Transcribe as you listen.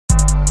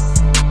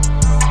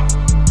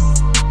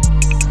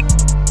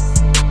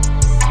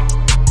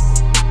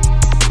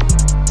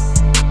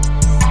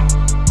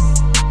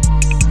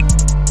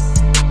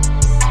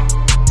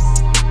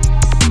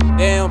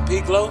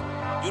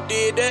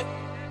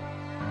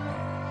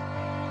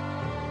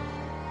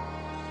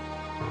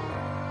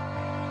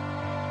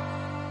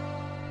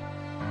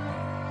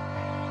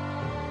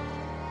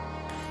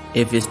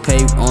If it's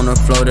paper on the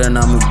floor, then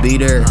I'ma be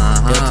there.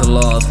 Delta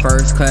laws,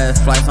 first class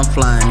flights, I'm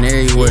flying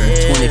everywhere.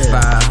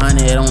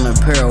 2500 on a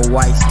pair of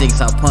white sticks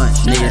I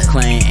punch. Niggas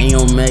claim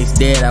AMX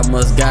dead, I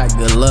must got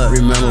good luck.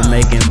 Remember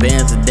making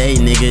bands a day,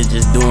 nigga,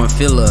 just doing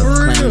fill-ups.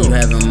 Claim you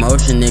having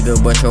motion, nigga,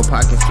 but your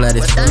pocket flat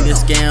as fuck. Nigga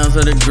scams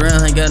of the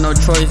ground, ain't got no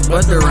choice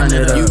but to run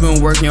it up. You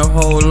been working your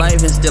whole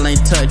life and still ain't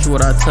touch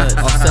what I touch.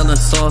 I'm selling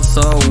sauce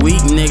all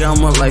week, nigga,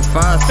 I'm up like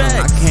 5 something.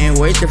 I can't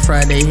wait till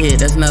Friday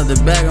hit, that's another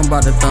bag I'm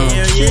about to thumb.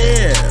 Hell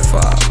yeah.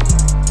 Fuck.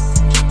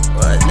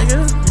 What,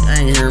 nigga?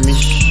 I ain't hear me.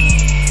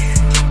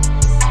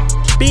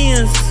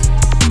 Binz.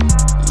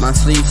 My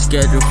sleep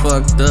schedule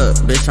fucked up,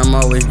 bitch, I'm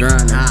always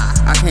grinding.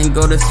 I can't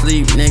go to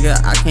sleep, nigga,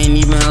 I can't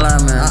even lie,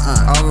 man.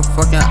 All the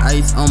fucking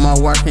ice on my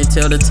watch, can't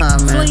tell the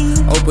time, man.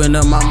 Open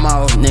up my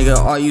mouth, nigga,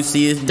 all you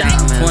see is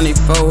diamonds.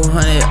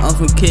 2400 on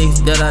some kicks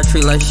that I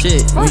treat like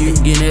shit. When you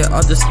get it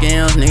off the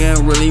scams, nigga,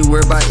 ain't really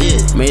worried about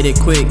it. Made it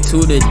quick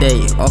to the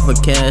day, off a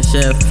cash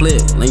app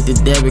flip. Link the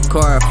debit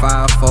card,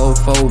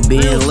 544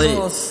 being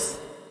lit.